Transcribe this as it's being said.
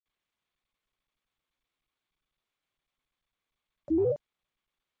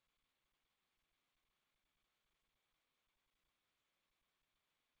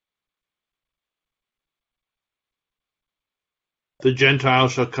The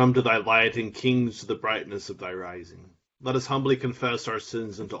Gentiles shall come to thy light, and kings to the brightness of thy rising. Let us humbly confess our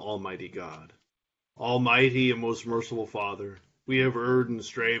sins unto Almighty God. Almighty and most merciful Father, we have erred and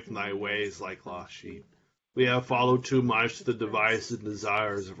strayed from thy ways like lost sheep. We have followed too much the devices and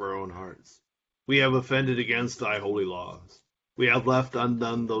desires of our own hearts. We have offended against thy holy laws. We have left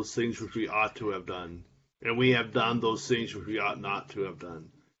undone those things which we ought to have done, and we have done those things which we ought not to have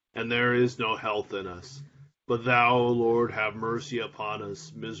done. And there is no health in us. But thou, O Lord, have mercy upon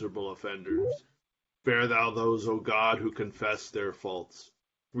us, miserable offenders. Spare thou those, O God, who confess their faults.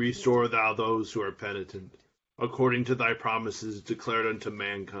 Restore thou those who are penitent, according to thy promises declared unto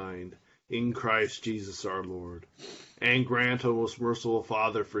mankind, in Christ Jesus our Lord. And grant, O most merciful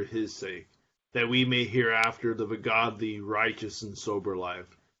Father, for his sake, that we may hereafter live a godly, righteous, and sober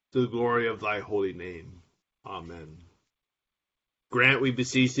life, to the glory of thy holy name. Amen. Grant, we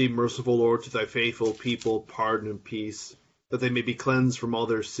beseech thee, merciful Lord, to thy faithful people pardon and peace, that they may be cleansed from all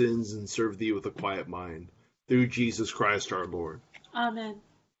their sins and serve thee with a quiet mind. Through Jesus Christ our Lord. Amen.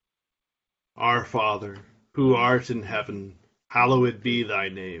 Our Father, who art in heaven, hallowed be thy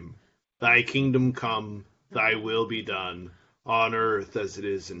name. Thy kingdom come, thy will be done, on earth as it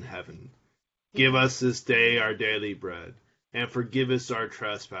is in heaven. Give us this day our daily bread, and forgive us our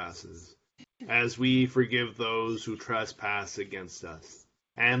trespasses, as we forgive those who trespass against us.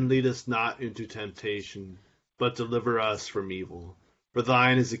 And lead us not into temptation, but deliver us from evil. For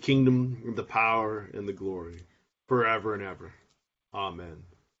thine is the kingdom, and the power, and the glory, forever and ever. Amen.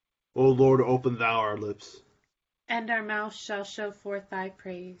 O Lord, open thou our lips, and our mouth shall show forth thy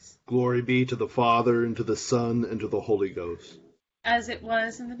praise. Glory be to the Father, and to the Son, and to the Holy Ghost. As it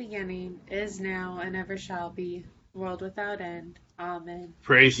was in the beginning, is now, and ever shall be, world without end. Amen.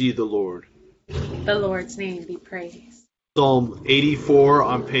 Praise ye the Lord. The Lord's name be praised. Psalm 84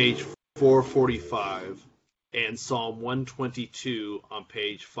 on page 445, and Psalm 122 on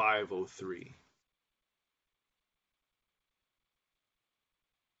page 503.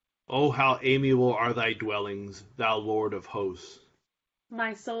 O how amiable are thy dwellings, thou Lord of hosts!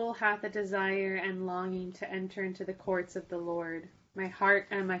 My soul hath a desire and longing to enter into the courts of the Lord. My heart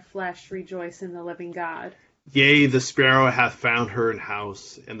and my flesh rejoice in the living God. Yea, the sparrow hath found her an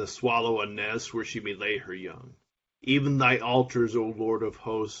house, and the swallow a nest where she may lay her young. Even thy altars, O Lord of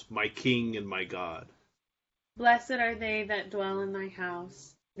hosts, my King and my God. Blessed are they that dwell in thy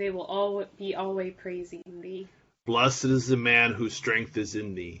house. They will be always praising thee. Blessed is the man whose strength is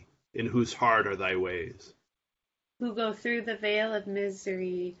in thee, in whose heart are thy ways. Who go through the vale of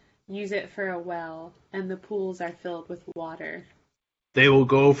misery, use it for a well, and the pools are filled with water. They will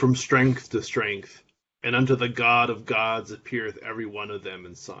go from strength to strength, and unto the God of gods appeareth every one of them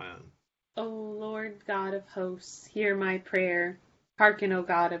in Sion. O Lord God of hosts, hear my prayer. Hearken, O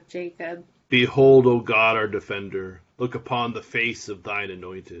God of Jacob. Behold, O God, our defender, look upon the face of thine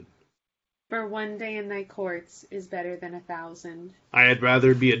anointed. For one day in thy courts is better than 1,000. I had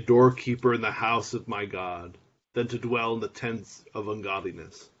rather be a doorkeeper in the house of my God, than to dwell in the tents of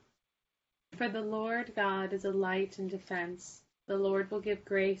ungodliness. For the Lord God is a light and defense. The Lord will give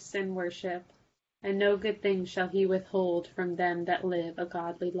grace and worship, and no good thing shall he withhold from them that live a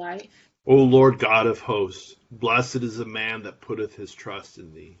godly life. O Lord God of hosts, blessed is the man that putteth his trust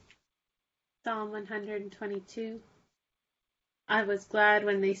in thee. Psalm 122. I was glad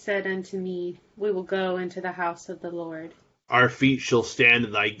when they said unto me, We will go into the house of the Lord. Our feet shall stand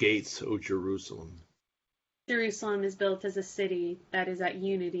in thy gates, O Jerusalem. Jerusalem is built as a city that is at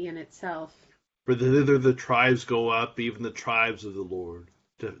unity in itself. For thither the tribes go up, even the tribes of the Lord,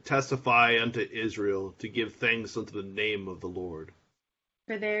 to testify unto Israel, to give thanks unto the name of the Lord.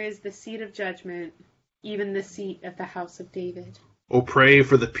 For there is the seat of judgment, even the seat of the house of David. O pray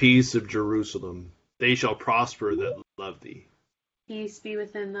for the peace of Jerusalem. They shall prosper that love thee. Peace be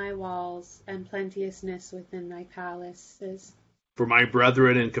within thy walls, and plenteousness within thy palaces. For my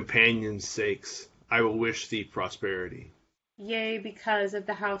brethren and companions' sakes, I will wish thee prosperity. Yea, because of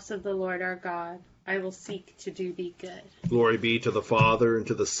the house of the Lord our God, I will seek to do thee good. Glory be to the Father, and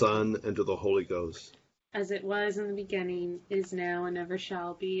to the Son, and to the Holy Ghost. As it was in the beginning, is now, and ever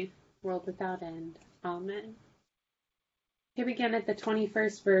shall be, world without end. Amen. Here we begin at the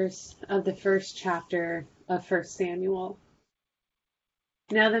 21st verse of the first chapter of 1 Samuel.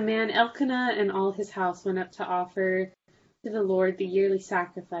 Now the man Elkanah and all his house went up to offer to the Lord the yearly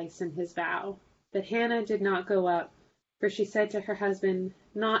sacrifice and his vow. But Hannah did not go up, for she said to her husband,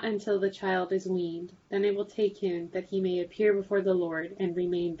 Not until the child is weaned, then I will take him, that he may appear before the Lord and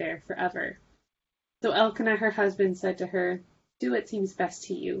remain there forever. So Elkanah her husband said to her, Do what seems best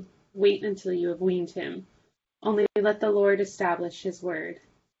to you. Wait until you have weaned him. Only let the Lord establish his word.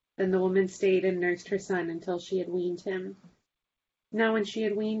 Then the woman stayed and nursed her son until she had weaned him. Now when she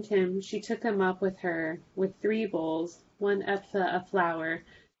had weaned him, she took him up with her with 3 bowls, 1 ephah of flour,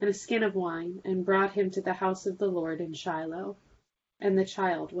 and a skin of wine, and brought him to the house of the Lord in Shiloh. And the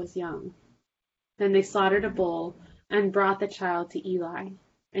child was young. And they slaughtered a bull, and brought the child to Eli.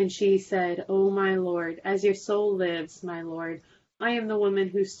 And she said, O my Lord, as your soul lives, my Lord, I am the woman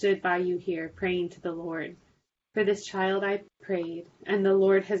who stood by you here, praying to the Lord. For this child I prayed, and the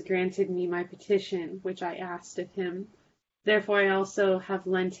Lord has granted me my petition, which I asked of him. Therefore I also have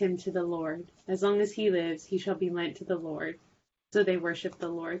lent him to the Lord. As long as he lives, he shall be lent to the Lord. So they worshiped the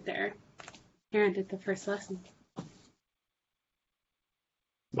Lord there. Here ended the first lesson.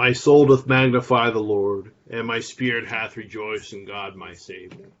 My soul doth magnify the Lord, and my spirit hath rejoiced in God my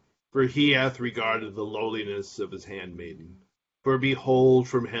Saviour. For he hath regarded the lowliness of his handmaiden. For behold,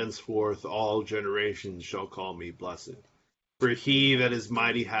 from henceforth all generations shall call me blessed. For he that is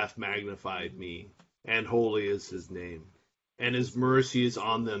mighty hath magnified me, and holy is his name. And his mercy is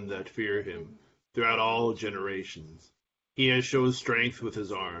on them that fear him, throughout all generations. He has showed strength with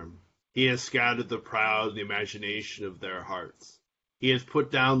his arm. He has scattered the proud in the imagination of their hearts. He hath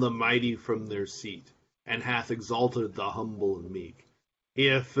put down the mighty from their seat, and hath exalted the humble and meek. He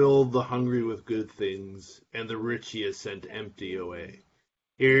hath filled the hungry with good things, and the rich he hath sent empty away.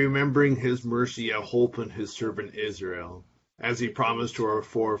 He, remembering his mercy, hath holpen his servant Israel, as he promised to our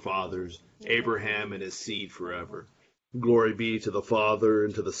forefathers, Abraham and his seed forever. Glory be to the Father,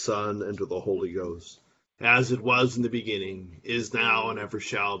 and to the Son, and to the Holy Ghost, as it was in the beginning, is now, and ever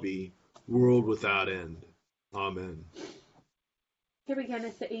shall be, world without end. Amen. Here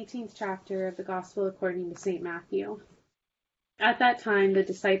beginneth the 18th chapter of the Gospel according to St. Matthew. At that time the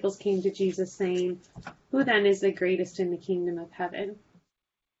disciples came to Jesus, saying, Who then is the greatest in the kingdom of heaven?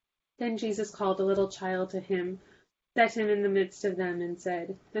 Then Jesus called a little child to him, set him in the midst of them, and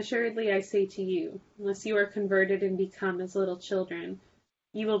said, Assuredly I say to you, unless you are converted and become as little children,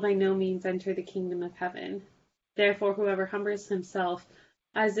 you will by no means enter the kingdom of heaven. Therefore whoever humbles himself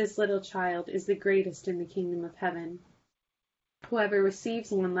as this little child is the greatest in the kingdom of heaven. Whoever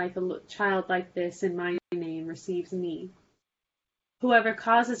receives one like a child like this in my name receives me. Whoever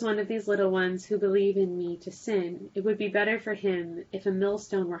causes one of these little ones who believe in me to sin, it would be better for him if a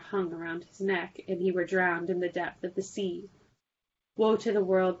millstone were hung around his neck and he were drowned in the depth of the sea. Woe to the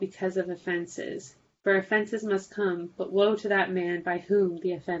world because of offenses, for offenses must come, but woe to that man by whom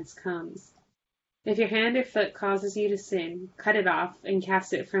the offense comes. If your hand or foot causes you to sin, cut it off and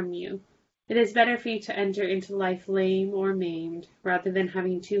cast it from you. It is better for you to enter into life lame or maimed, rather than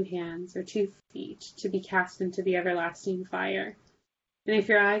having 2 hands or 2 feet to be cast into the everlasting fire. And if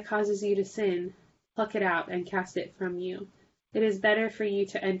your eye causes you to sin, pluck it out and cast it from you. It is better for you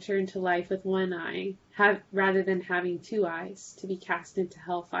to enter into life with 1 eye, rather than having 2 eyes, to be cast into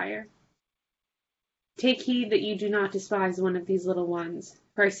hellfire. Take heed that you do not despise one of these little ones,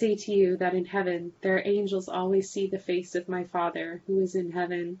 for I say to you that in heaven their angels always see the face of my Father who is in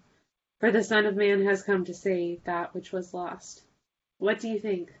heaven. For the Son of Man has come to save that which was lost. What do you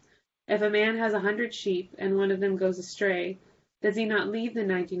think? If a man has 100 sheep, and one of them goes astray, does he not leave the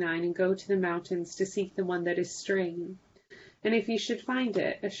 99 and go to the mountains to seek the one that is straying? And if he should find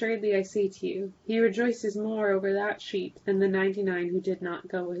it, assuredly I say to you, he rejoices more over that sheep than the 99 who did not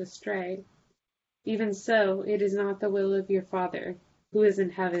go astray. Even so, it is not the will of your Father, who is in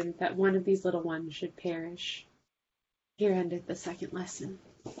heaven, that one of these little ones should perish. Here endeth the second lesson.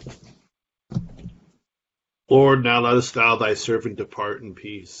 Lord, now lettest thou thy servant depart in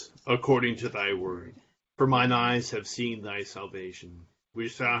peace, according to thy word. For mine eyes have seen thy salvation,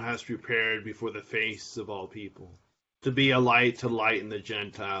 which thou hast prepared before the face of all people, to be a light to lighten the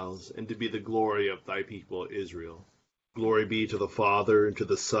Gentiles, and to be the glory of thy people Israel. Glory be to the Father, and to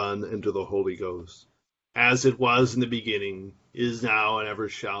the Son, and to the Holy Ghost, as it was in the beginning, is now, and ever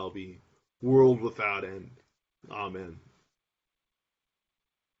shall be, world without end. Amen.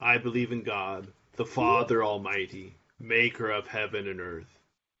 I believe in God, the Father Almighty, maker of heaven and earth,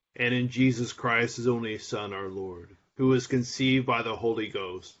 and in Jesus Christ, his only Son, our Lord, who was conceived by the Holy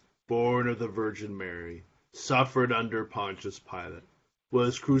Ghost, born of the Virgin Mary, suffered under Pontius Pilate,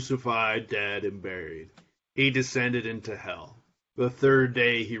 was crucified, dead, and buried. He descended into hell. The 3rd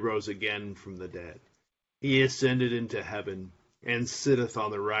day he rose again from the dead. He ascended into heaven, and sitteth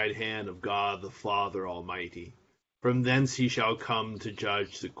on the right hand of God the Father Almighty. From thence he shall come to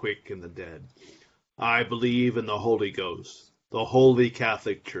judge the quick and the dead. I believe in the Holy Ghost, the holy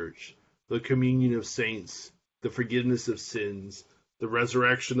Catholic Church, the communion of saints, the forgiveness of sins, the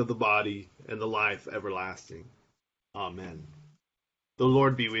resurrection of the body, and the life everlasting. Amen. The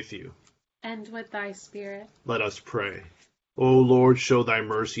Lord be with you. And with thy spirit. Let us pray. O Lord, show thy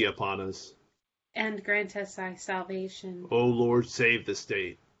mercy upon us, and grant us thy salvation. O Lord, save the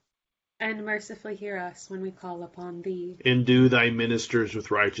state. And mercifully hear us when we call upon thee. Endue thy ministers with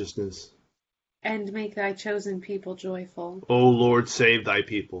righteousness. And make thy chosen people joyful. O Lord, save thy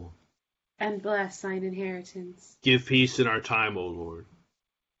people. And bless thine inheritance. Give peace in our time, O Lord.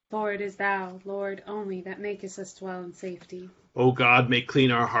 For it is thou, Lord, only that makest us dwell in safety. O God, make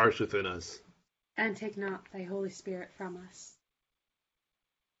clean our hearts within us. And take not thy Holy Spirit from us.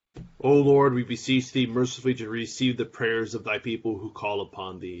 O Lord, we beseech thee mercifully to receive the prayers of thy people who call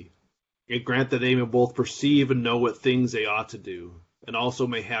upon thee. And grant that they may both perceive and know what things they ought to do, and also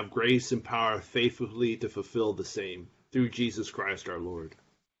may have grace and power faithfully to fulfill the same, through Jesus Christ our Lord.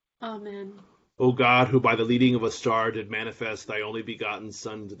 Amen. O God, who by the leading of a star did manifest thy only begotten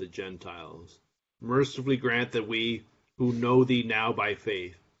Son to the Gentiles, mercifully grant that we, who know thee now by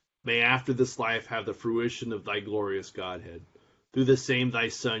faith, may after this life have the fruition of thy glorious Godhead, through the same thy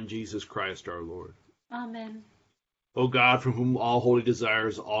Son, Jesus Christ our Lord. Amen. O God, from whom all holy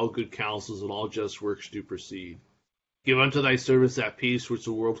desires, all good counsels, and all just works do proceed, give unto thy servants that peace which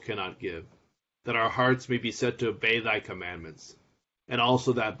the world cannot give, that our hearts may be set to obey thy commandments, and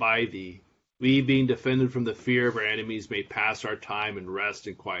also that by thee, we, being defended from the fear of our enemies, may pass our time in rest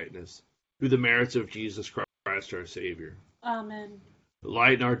and quietness, through the merits of Jesus Christ our Savior. Amen.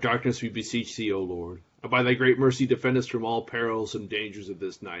 Lighten our darkness, we beseech thee, O Lord, and by thy great mercy defend us from all perils and dangers of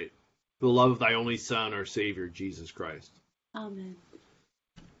this night, for the love of thy only Son, our Savior, Jesus Christ. Amen.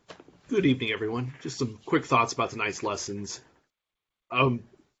 Good evening, everyone. Just some quick thoughts about tonight's lessons.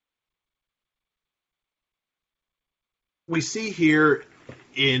 We see here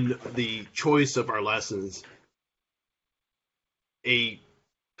in the choice of our lessons a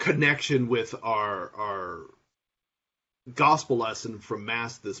connection with our gospel lesson from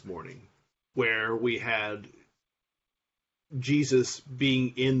Mass this morning, where we had Jesus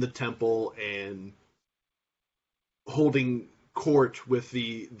being in the temple and holding court with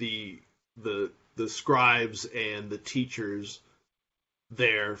the scribes and the teachers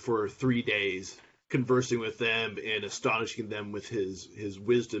there for 3 days, conversing with them and astonishing them with his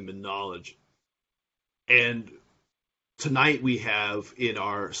wisdom and knowledge. And tonight we have in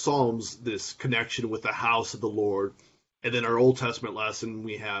our Psalms this connection with the house of the Lord, and then our Old Testament lesson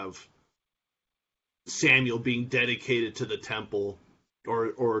we have Samuel being dedicated to the temple,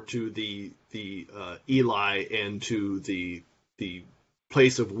 or to the Eli, and to the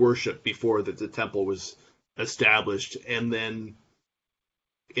place of worship before the temple was established. And then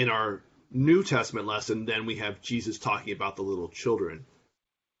in our New Testament lesson, then we have Jesus talking about the little children.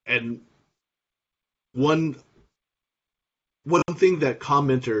 And one thing that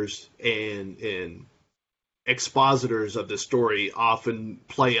commenters and expositors of the story often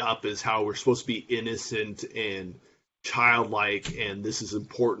play up is how we're supposed to be innocent and childlike, and this is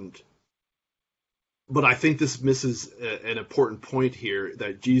important. But I think this misses an important point here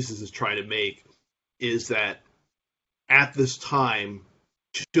that Jesus is trying to make, is that at this time,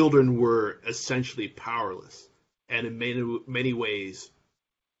 children were essentially powerless, and in many ways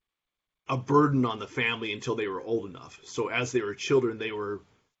a burden on the family until they were old enough. So as they were children,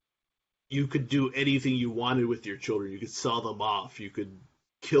 you could do anything you wanted with your children. You could sell them off. You could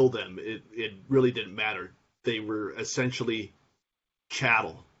kill them. It really didn't matter. They were essentially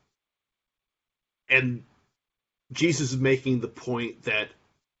chattel. And Jesus is making the point that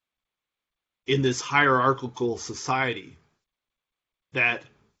in this hierarchical society,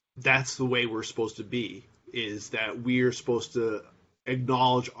 that's the way we're supposed to be, is that we're supposed to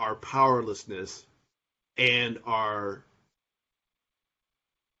acknowledge our powerlessness and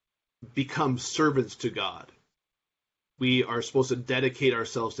become servants to God. We are supposed to dedicate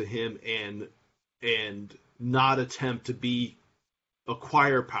ourselves to Him and not attempt to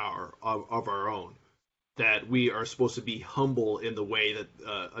acquire power of our own. That we are supposed to be humble in the way that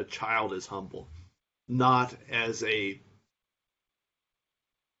a child is humble, not as a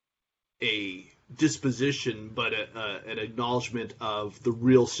disposition, but an acknowledgement of the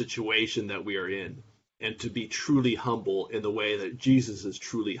real situation that we are in, and to be truly humble in the way that Jesus is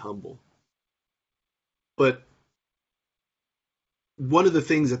truly humble. But one of the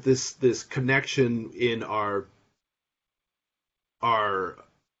things that this connection in our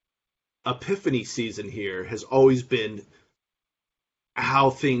Epiphany season here has always been how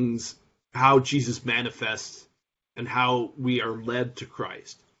Jesus manifests and how we are led to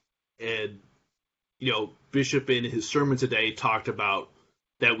Christ. And Bishop in his sermon today talked about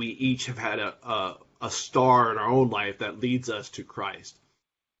that we each have had a star in our own life that leads us to Christ.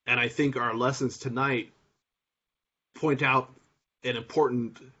 And I think our lessons tonight point out an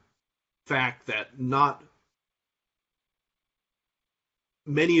important fact, that not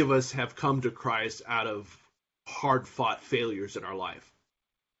many of us have come to Christ out of hard-fought failures in our life,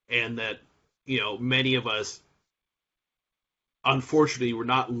 and that many of us, unfortunately, were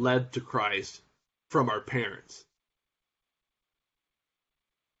not led to Christ from our parents.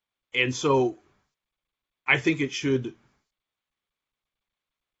 And so I think it should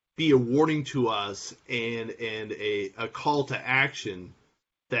be a warning to us and a call to action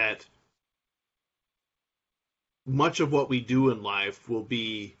that much of what we do in life will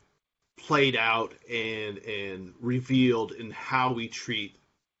be played out and revealed in how we treat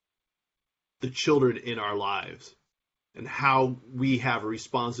the children in our lives, and how we have a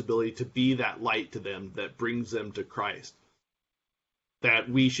responsibility to be that light to them that brings them to Christ. That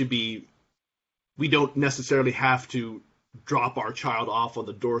we don't necessarily have to drop our child off on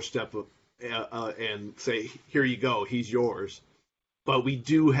the doorstep and say, here you go, he's yours. But we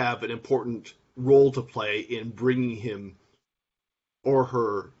do have an important role to play in bringing him or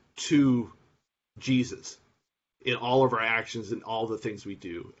her to Jesus in all of our actions and all the things we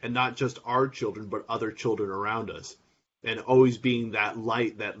do. And not just our children, but other children around us. And always being that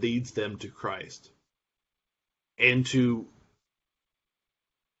light that leads them to Christ. And to,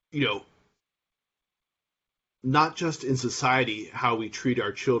 not just in society, how we treat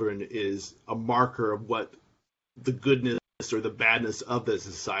our children is a marker of what the goodness or the badness of the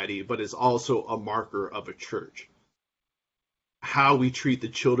society, but is also a marker of a church. How we treat the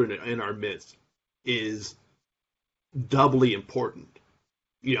children in our midst is doubly important.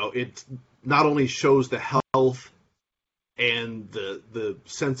 It not only shows the health and the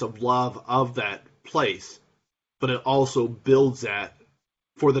sense of love of that place, but it also builds that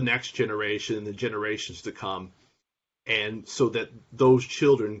for the next generation and the generations to come, and so that those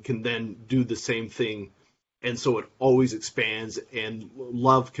children can then do the same thing, and so it always expands and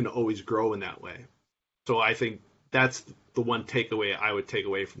love can always grow in that way. So I think that's the one takeaway I would take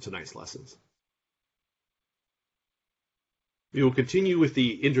away from tonight's lessons. We will continue with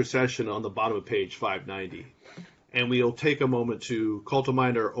the intercession on the bottom of page 590, and we'll take a moment to call to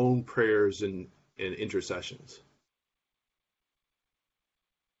mind our own prayers and intercessions.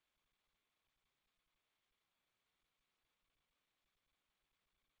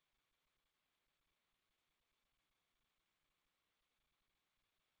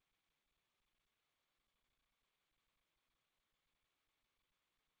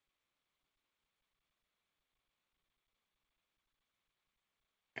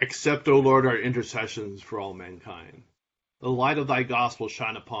 Accept, O Lord, our intercessions for all mankind. The light of thy gospel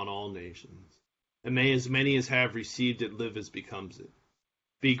shine upon all nations, and may as many as have received it live as becomes it.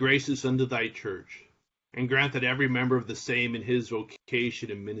 Be gracious unto thy church, and grant that every member of the same in his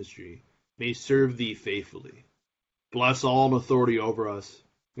vocation and ministry may serve thee faithfully. Bless all in authority over us,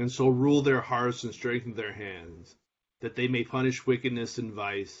 and so rule their hearts and strengthen their hands, that they may punish wickedness and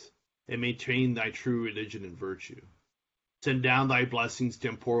vice, and maintain thy true religion and virtue. Send down thy blessings,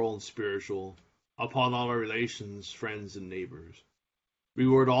 temporal and spiritual, upon all our relations, friends, and neighbors.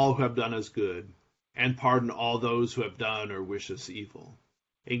 Reward all who have done us good, and pardon all those who have done or wish us evil,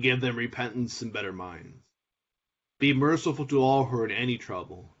 and give them repentance and better minds. Be merciful to all who are in any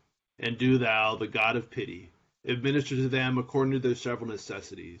trouble, and do thou, the God of pity, administer to them according to their several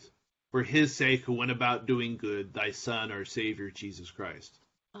necessities, for his sake who went about doing good, thy Son, our Savior, Jesus Christ.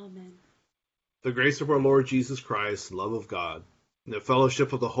 Amen. The grace of our Lord Jesus Christ, and love of God, and the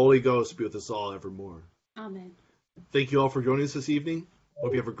fellowship of the Holy Ghost be with us all evermore. Amen. Thank you all for joining us this evening.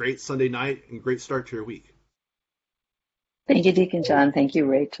 Hope you have a great Sunday night and great start to your week. Thank you, Deacon John. Thank you,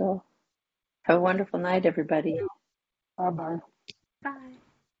 Rachel. Have a wonderful night, everybody. Bye-bye. Bye.